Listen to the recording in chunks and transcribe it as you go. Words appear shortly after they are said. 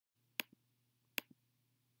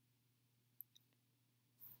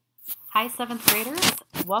Hi, seventh graders.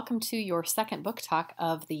 Welcome to your second book talk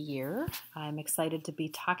of the year. I'm excited to be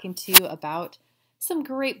talking to you about some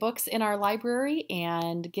great books in our library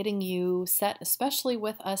and getting you set, especially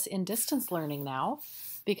with us in distance learning now,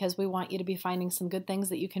 because we want you to be finding some good things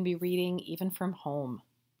that you can be reading even from home.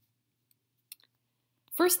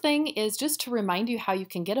 First thing is just to remind you how you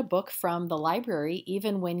can get a book from the library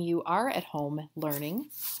even when you are at home learning.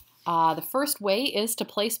 The first way is to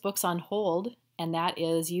place books on hold, and that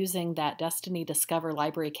is using that Destiny Discover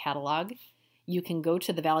Library Catalog. You can go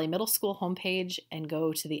to the Valley Middle School homepage and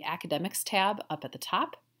go to the Academics tab up at the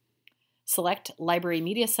top. Select Library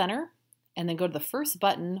Media Center, and then go to the first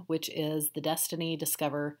button, which is the Destiny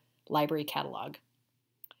Discover Library Catalog.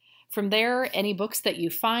 From there, any books that you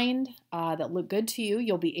find that look good to you,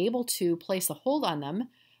 you'll be able to place a hold on them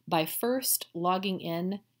by first logging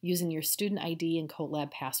in using your student ID and CoLab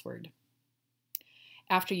password.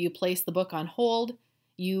 After you place the book on hold,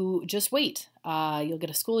 you just wait. You'll get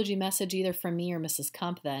a Schoology message either from me or Mrs.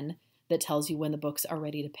 Kump then that tells you when the books are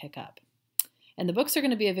ready to pick up. And the books are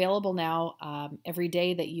going to be available now every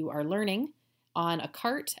day that you are learning on a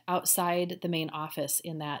cart outside the main office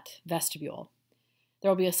in that vestibule.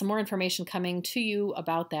 There will be some more information coming to you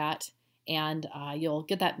about that, and you'll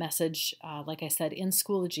get that message, like I said, in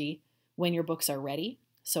Schoology when your books are ready.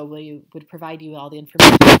 So we would provide you all the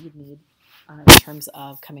information that you need in terms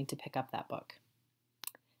of coming to pick up that book.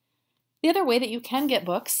 The other way that you can get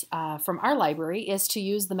books from our library is to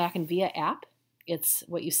use the Mac and Via app. It's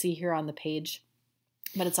what you see here on the page,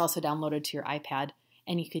 but it's also downloaded to your iPad,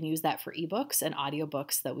 and you can use that for ebooks and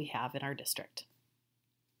audiobooks that we have in our district.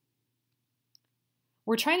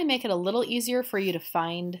 We're trying to make it a little easier for you to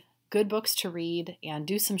find good books to read and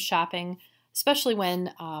do some shopping, especially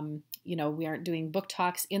when we aren't doing book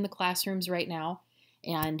talks in the classrooms right now.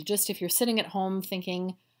 And just if you're sitting at home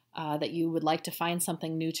thinking that you would like to find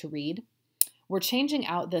something new to read, we're changing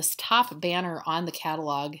out this top banner on the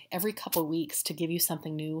catalog every couple weeks to give you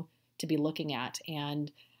something new to be looking at.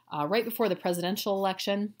 And right before the presidential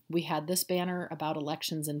election, we had this banner about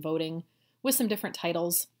elections and voting with some different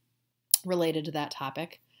titles related to that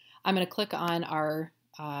topic. I'm going to click on our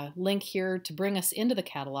link here to bring us into the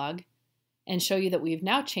catalog and show you that we've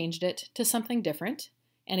now changed it to something different.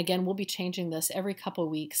 And again, we'll be changing this every couple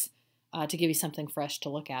weeks to give you something fresh to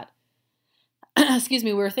look at. Excuse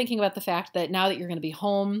me, we were thinking about the fact that now that you're going to be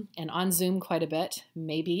home and on Zoom quite a bit,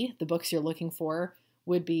 maybe the books you're looking for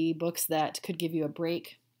would be books that could give you a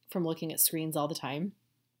break from looking at screens all the time.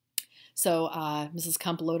 So Mrs.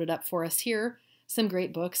 Kump loaded up for us here some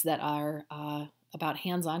great books that are about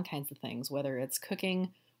hands-on kinds of things, whether it's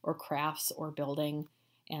cooking or crafts or building.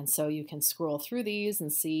 And so you can scroll through these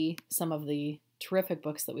and see some of the terrific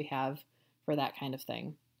books that we have for that kind of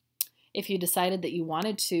thing. If you decided that you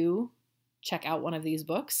wanted to check out one of these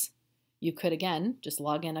books, you could, again, just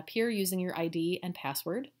log in up here using your ID and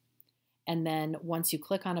password. And then once you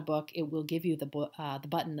click on a book, it will give you the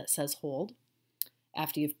button that says hold.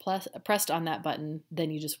 After you've pressed on that button, then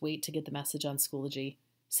you just wait to get the message on Schoology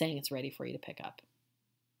saying it's ready for you to pick up.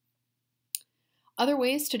 Other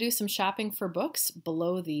ways to do some shopping for books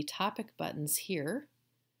below the topic buttons here.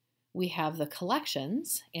 We have the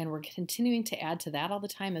collections, and we're continuing to add to that all the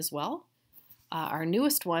time as well. Our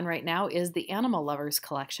newest one right now is the Animal Lovers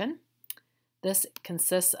collection. This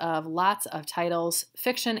consists of lots of titles,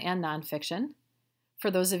 fiction and nonfiction. For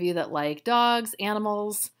those of you that like dogs,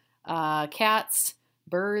 animals, cats,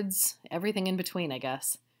 birds, everything in between, I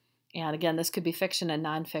guess. And again, this could be fiction and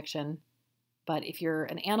nonfiction. But if you're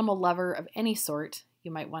an animal lover of any sort,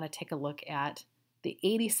 you might want to take a look at the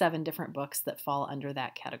 87 different books that fall under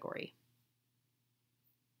that category.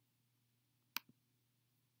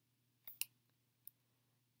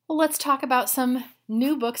 Well, let's talk about some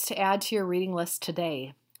new books to add to your reading list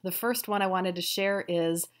today. The first one I wanted to share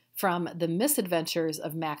is from The Misadventures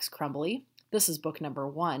of Max Crumbly. This is book number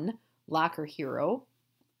 1, Locker Hero.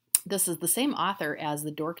 This is the same author as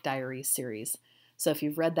the Dork Diaries series. So if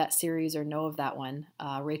you've read that series or know of that one,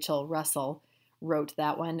 Rachel Russell wrote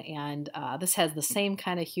that one, and this has the same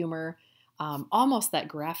kind of humor, almost that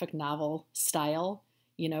graphic novel style,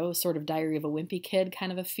 sort of Diary of a Wimpy Kid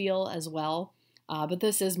kind of a feel as well. But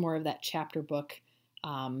this is more of that chapter book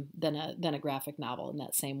than a graphic novel in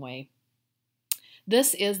that same way.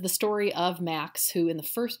 This is the story of Max, who in the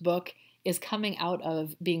first book is coming out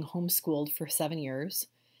of being homeschooled for 7 years.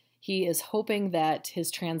 He is hoping that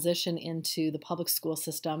his transition into the public school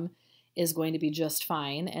system is going to be just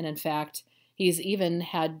fine, and in fact, he's even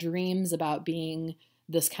had dreams about being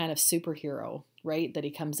this kind of superhero, right? That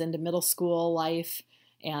he comes into middle school life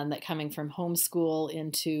and that coming from homeschool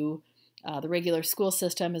into the regular school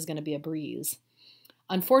system is going to be a breeze.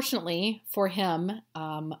 Unfortunately for him,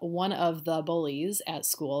 one of the bullies at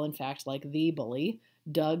school, in fact, like the bully,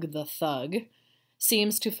 Doug the Thug,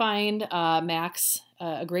 seems to find Max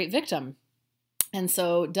a great victim. And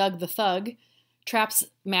so Doug the Thug traps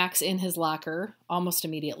Max in his locker almost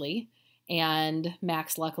immediately. And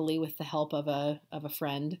Max, luckily, with the help of a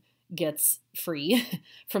friend, gets free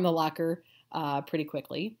from the locker pretty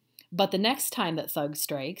quickly. But the next time that Thug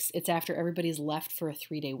strikes, it's after everybody's left for a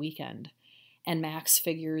 3-day weekend. And Max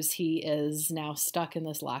figures he is now stuck in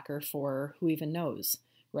this locker for who even knows,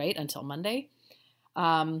 right? Until Monday.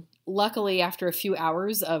 Luckily, after a few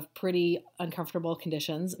hours of pretty uncomfortable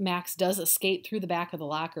conditions, Max does escape through the back of the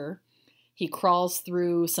locker. He crawls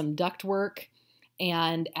through some ductwork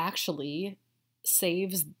and actually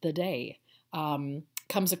saves the day.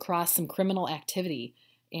 Comes across some criminal activity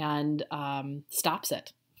and stops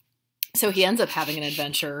it. So he ends up having an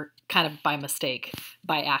adventure kind of by mistake,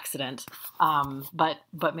 by accident,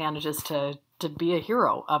 but manages to be a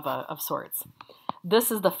hero of sorts.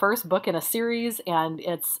 This is the first book in a series, and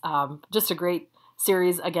it's just a great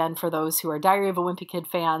series, again, for those who are Diary of a Wimpy Kid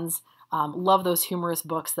fans. Love those humorous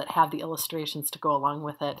books that have the illustrations to go along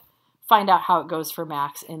with it. Find out how it goes for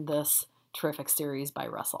Max in this terrific series by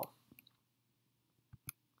Russell.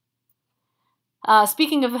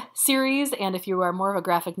 Speaking of series, and if you are more of a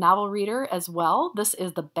graphic novel reader as well, this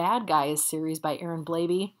is the Bad Guys series by Aaron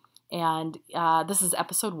Blabey, and this is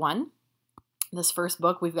episode 1. This first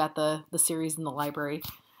book, we've got the series in the library.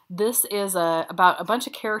 This is about a bunch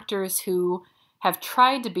of characters who have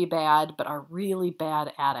tried to be bad, but are really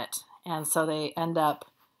bad at it, and so they end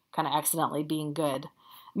up kind of accidentally being good.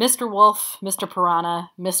 Mr. Wolf, Mr. Piranha,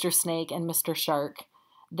 Mr. Snake, and Mr. Shark.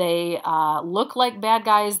 They look like bad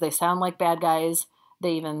guys, they sound like bad guys,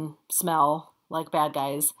 they even smell like bad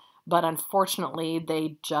guys, but unfortunately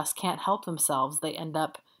they just can't help themselves. They end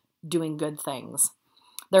up doing good things.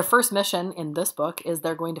 Their first mission in this book is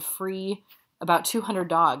they're going to free about 200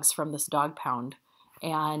 dogs from this dog pound,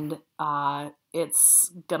 and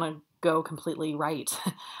it's gonna go completely right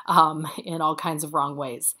in all kinds of wrong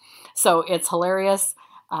ways. So it's hilarious.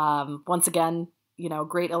 Once again,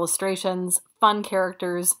 great illustrations, fun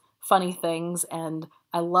characters, funny things, and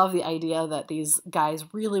I love the idea that these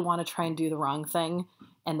guys really want to try and do the wrong thing,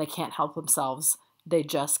 and they can't help themselves. They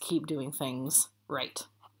just keep doing things right.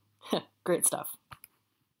 Great stuff.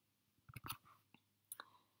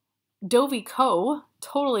 Dovey Co.,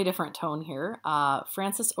 totally different tone here.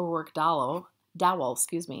 Frances O'Rourke Dowell,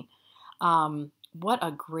 what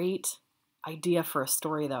a great idea for a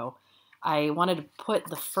story, though. I wanted to put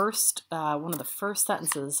the first one of the first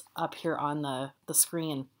sentences up here on the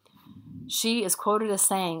screen. She is quoted as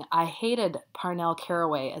saying, "I hated Parnell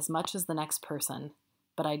Caraway as much as the next person,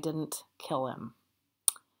 but I didn't kill him."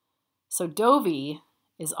 So Dovey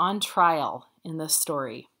is on trial in this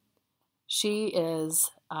story. She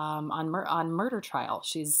is on murder trial.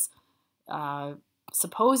 She's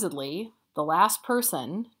supposedly the last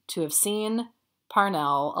person to have seen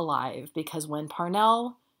Parnell alive, because when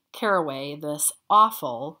Parnell Caraway, this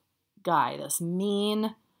awful guy, this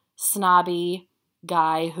mean, snobby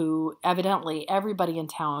guy who evidently everybody in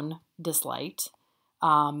town disliked,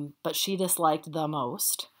 but she disliked the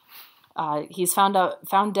most. He's found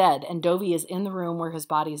dead, and Dovey is in the room where his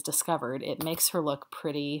body is discovered. It makes her look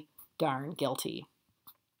pretty darn guilty.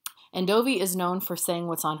 And Dovey is known for saying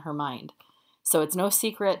what's on her mind. So it's no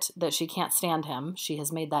secret that she can't stand him. She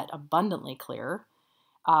has made that abundantly clear.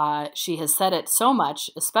 She has said it so much,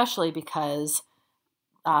 especially because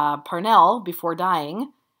Parnell, before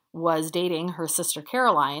dying, was dating her sister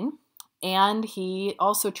Caroline, and he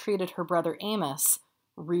also treated her brother Amos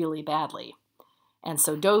really badly. And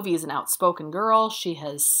so Dovey is an outspoken girl. She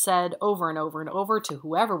has said over and over and over to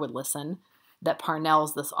whoever would listen that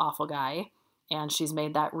Parnell's this awful guy, and she's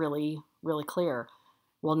made that really, really clear.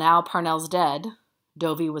 Well, now Parnell's dead.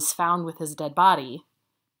 Dovey was found with his dead body.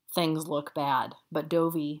 Things look bad, but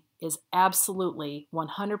Dovey is absolutely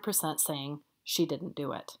 100% saying she didn't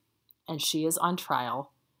do it, and she is on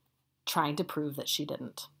trial trying to prove that she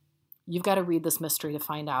didn't. You've got to read this mystery to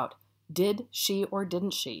find out, did she or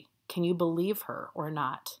didn't she? Can you believe her or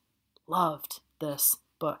not? Loved this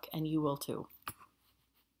book, and you will too.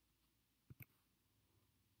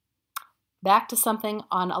 Back to something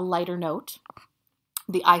on a lighter note,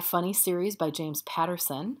 the iFunny series by James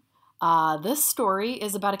Patterson. This story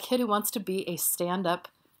is about a kid who wants to be a stand-up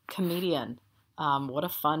comedian. What a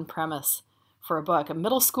fun premise for a book. A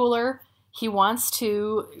middle schooler, he wants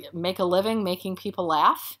to make a living making people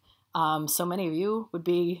laugh. So many of you would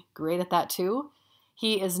be great at that too.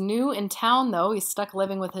 He is new in town, though. He's stuck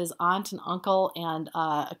living with his aunt and uncle and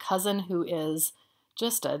a cousin who is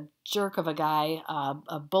just a jerk of a guy,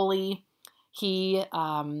 a bully. He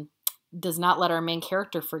does not let our main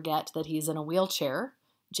character forget that he's in a wheelchair.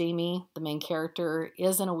 Jamie, the main character,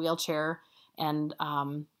 is in a wheelchair, and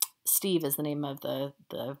Steve is the name of the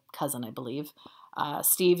cousin, I believe.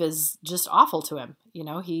 Steve is just awful to him.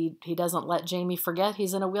 He doesn't let Jamie forget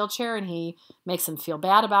he's in a wheelchair, and he makes him feel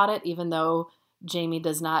bad about it, even though Jamie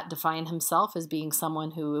does not define himself as being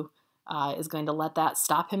someone who is going to let that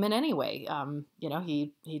stop him in any way.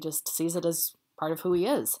 He just sees it as part of who he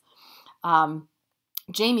is.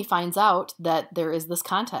 Jamie finds out that there is this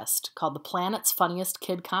contest called the Planet's Funniest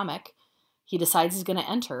Kid Comic. He decides he's going to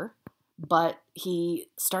enter, but he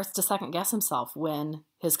starts to second guess himself when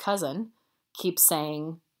his cousin keeps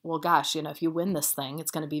saying, well, gosh, if you win this thing,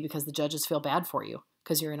 it's going to be because the judges feel bad for you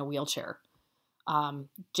because you're in a wheelchair.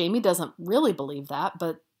 Jamie doesn't really believe that,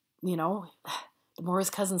 but, the more his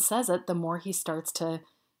cousin says it, the more he starts to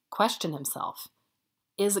question himself.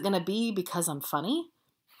 Is it going to be because I'm funny,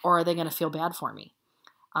 or are they going to feel bad for me?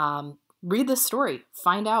 Read this story.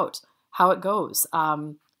 Find out how it goes.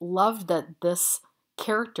 Love that this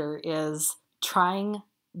character is trying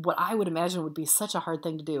what I would imagine would be such a hard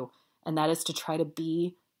thing to do, and that is to try to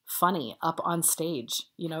be funny up on stage.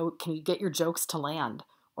 Can you get your jokes to land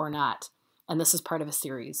or not? And this is part of a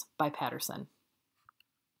series by Patterson.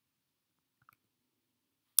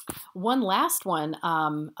 One last one,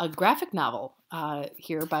 a graphic novel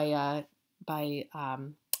here by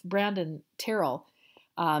Brandon Terrell.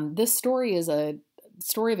 This story is a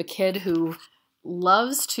story of a kid who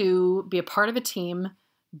loves to be a part of a team,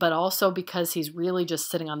 but also because he's really just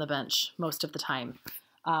sitting on the bench most of the time.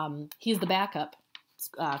 He's the backup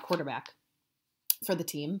quarterback for the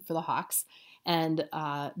team, for the Hawks. And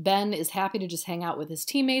Ben is happy to just hang out with his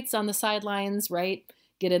teammates on the sidelines, right?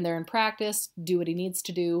 Get in there and practice, do what he needs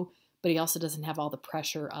to do, but he also doesn't have all the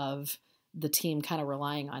pressure of the team kind of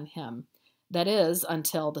relying on him. That is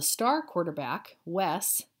until the star quarterback,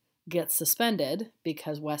 Wes, gets suspended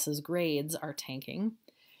because Wes's grades are tanking.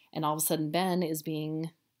 And all of a sudden, Ben is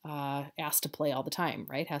being asked to play all the time,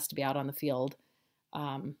 right? Has to be out on the field,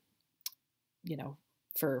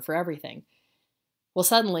 for everything. Well,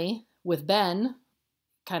 suddenly, with Ben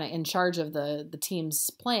kind of in charge of the team's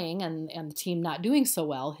playing and the team not doing so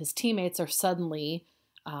well, his teammates are suddenly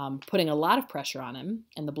putting a lot of pressure on him,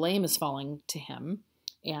 and the blame is falling to him.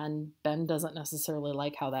 And Ben doesn't necessarily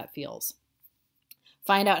like how that feels.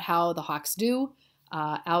 Find out how the Hawks do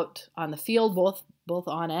out on the field, both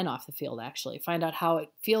on and off the field, actually. Find out how it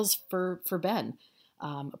feels for Ben,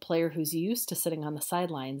 a player who's used to sitting on the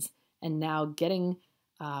sidelines and now getting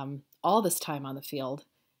all this time on the field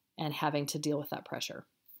and having to deal with that pressure.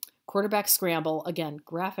 Quarterback Scramble, again,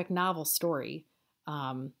 graphic novel story,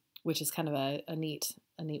 which is kind of a neat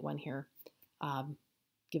one here.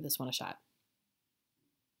 Give this one a shot.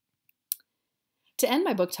 To end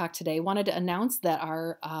my book talk today, I wanted to announce that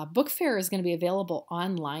our book fair is going to be available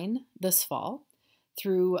online this fall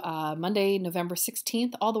through Monday, November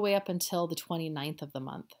 16th, all the way up until the 29th of the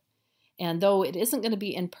month. And though it isn't going to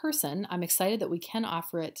be in person, I'm excited that we can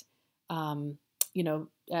offer it,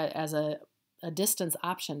 as a distance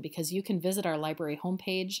option, because you can visit our library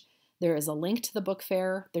homepage. There is a link to the book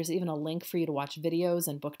fair. There's even a link for you to watch videos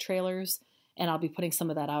and book trailers. And I'll be putting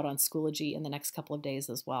some of that out on Schoology in the next couple of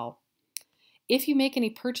days as well. If you make any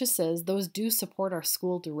purchases, those do support our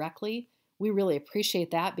school directly. We really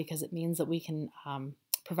appreciate that because it means that we can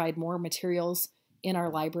provide more materials in our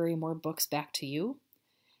library, more books back to you.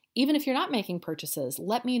 Even if you're not making purchases,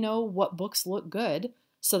 let me know what books look good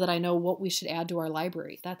so that I know what we should add to our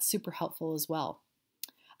library. That's super helpful as well.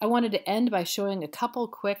 I wanted to end by showing a couple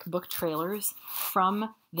quick book trailers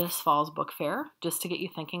from this fall's book fair, just to get you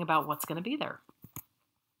thinking about what's going to be there.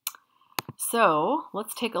 So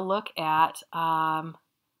let's take a look at,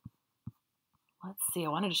 let's see, I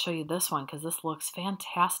wanted to show you this one because this looks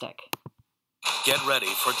fantastic. Get ready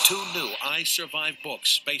for 2 new I Survive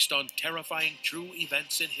books based on terrifying true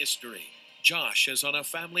events in history. Josh is on a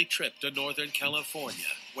family trip to Northern California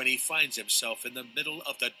when he finds himself in the middle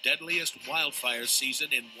of the deadliest wildfire season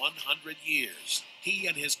in 100 years. He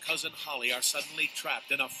and his cousin Holly are suddenly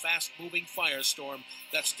trapped in a fast-moving firestorm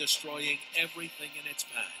that's destroying everything in its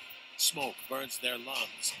path. Smoke burns their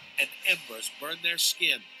lungs, and embers burn their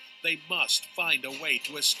skin. They must find a way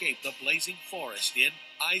to escape the blazing forest in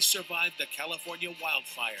I Survived the California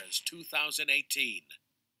Wildfires 2018.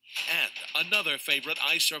 And another favorite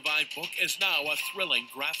I Survived book is now a thrilling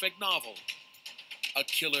graphic novel. A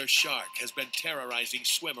killer shark has been terrorizing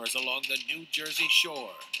swimmers along the New Jersey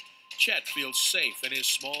shore. Chet feels safe in his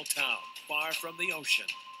small town, far from the ocean,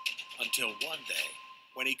 until one day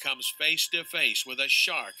when he comes face to face with a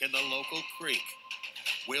shark in the local creek.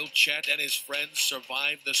 Will Chet and his friends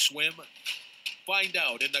survive the swim? Find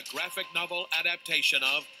out in the graphic novel adaptation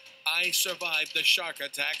of I Survived the Shark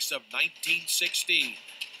Attacks of 1916.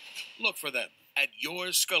 Look for them at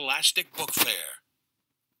your Scholastic Book Fair.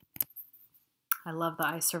 I love the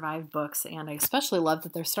I Survived books, and I especially love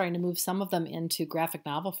that they're starting to move some of them into graphic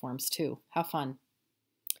novel forms too. How fun.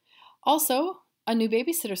 Also, a new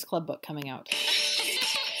Babysitter's Club book coming out.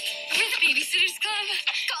 We're the Babysitter's Club.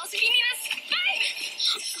 Call us if you need us. Bye!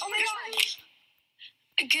 Oh my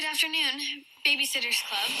God. Good afternoon, Babysitter's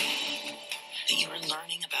Club. You are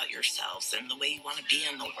learning about yourselves and the way you want to be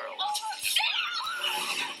in the world.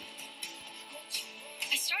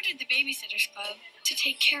 I started the Babysitter's Club to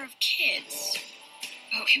take care of kids.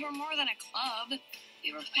 But we were more than a club.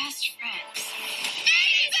 We were best friends.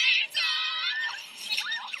 Babysitter's Club!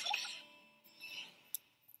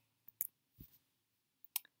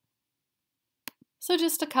 So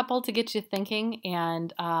just a couple to get you thinking.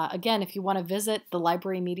 And again, if you want to visit the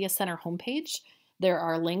Library Media Center homepage, there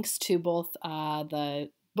are links to both the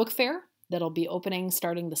book fair that'll be opening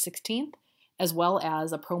starting the 16th, as well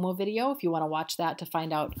as a promo video if you want to watch that to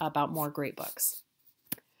find out about more great books.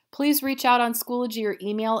 Please reach out on Schoology or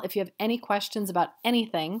email if you have any questions about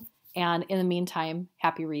anything. And in the meantime,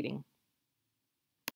 happy reading.